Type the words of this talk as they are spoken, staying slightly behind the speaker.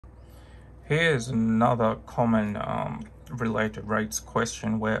Here's another common related rates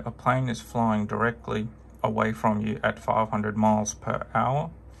question where a plane is flying directly away from you at 500 miles per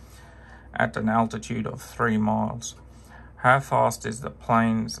hour at an altitude of 3 miles. How fast is the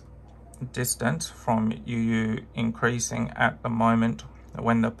plane's distance from you increasing at the moment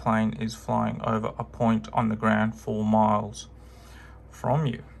when the plane is flying over a point on the ground 4 miles from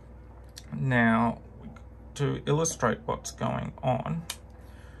you? Now, to illustrate what's going on,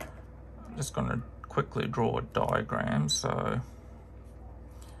 I'm just going to quickly draw a diagram. So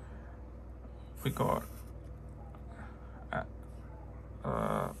we got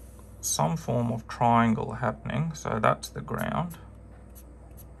some form of triangle happening. So that's the ground.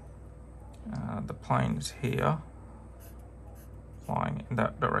 The plane is here, flying in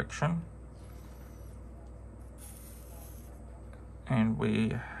that direction. And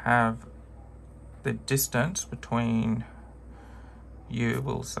we have the distance between you,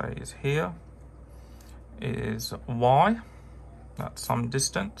 we'll say, is here, is y, that's some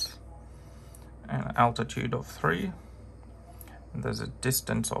distance, and altitude of 3, and there's a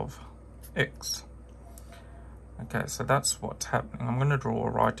distance of x. Okay, so that's what's happening. I'm going to draw a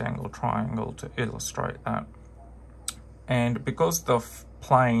right angle triangle to illustrate that. And because the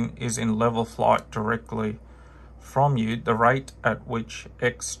plane is in level flight directly from you, the rate at which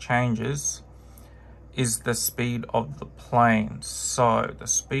x changes is the speed of the plane. So the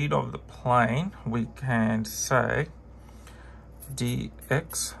speed of the plane, we can say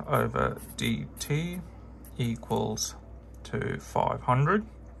dx over dt equals to 500.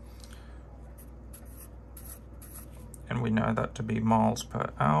 And we know that to be miles per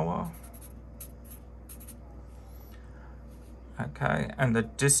hour. Okay, and the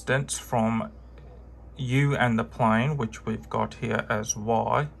distance from you and the plane, which we've got here as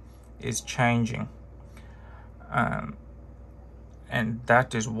y, is changing. And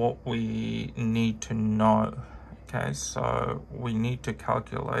that is what we need to know. Okay, so we need to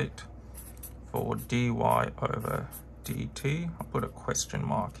calculate for dy over dt. I'll put a question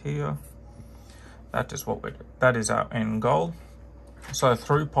mark here. That is our end goal. So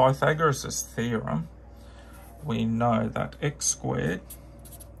through Pythagoras' theorem, we know that x squared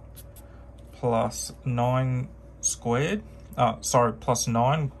plus 9 squared, plus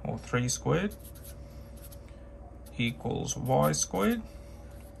 9 or 3 squared equals y squared.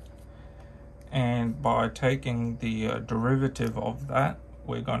 And by taking the derivative of that,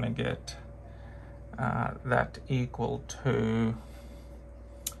 we're going to get that equal to,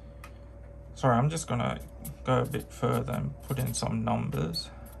 sorry, I'm just going to go a bit further and put in some numbers,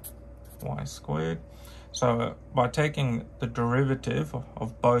 y squared. So by taking the derivative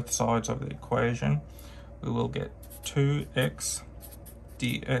of both sides of the equation, we will get 2x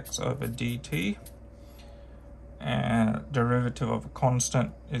dx over dt, and derivative of a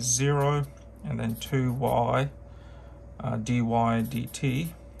constant is 0, and then 2y dy dt,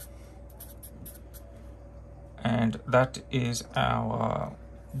 and that is our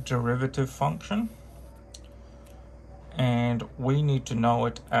derivative function, and we need to know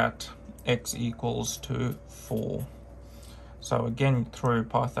it at x equals to 4. So again, through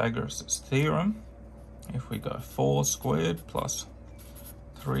Pythagoras' theorem, if we go 4 squared plus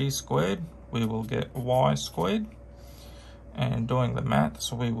 3 squared, we will get y squared. And doing the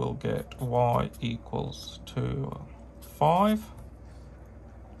maths, we will get y equals to 5.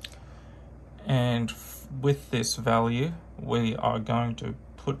 And with this value, we are going to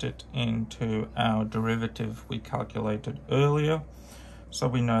put it into our derivative we calculated earlier. So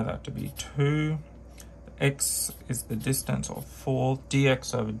we know that to be 2. X is the distance of 4,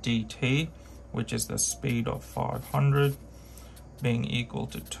 dx over dt, which is the speed of 500, being equal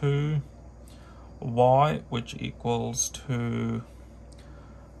to 2. Y, which equals to,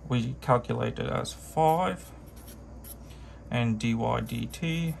 we calculated as 5, and dy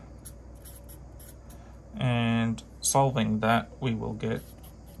dt, and solving that, we will get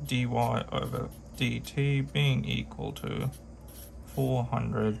dy over dt being equal to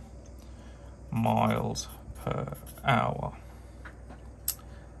 400 miles per hour.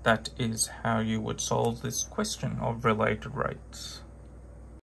 That is how you would solve this question of related rates.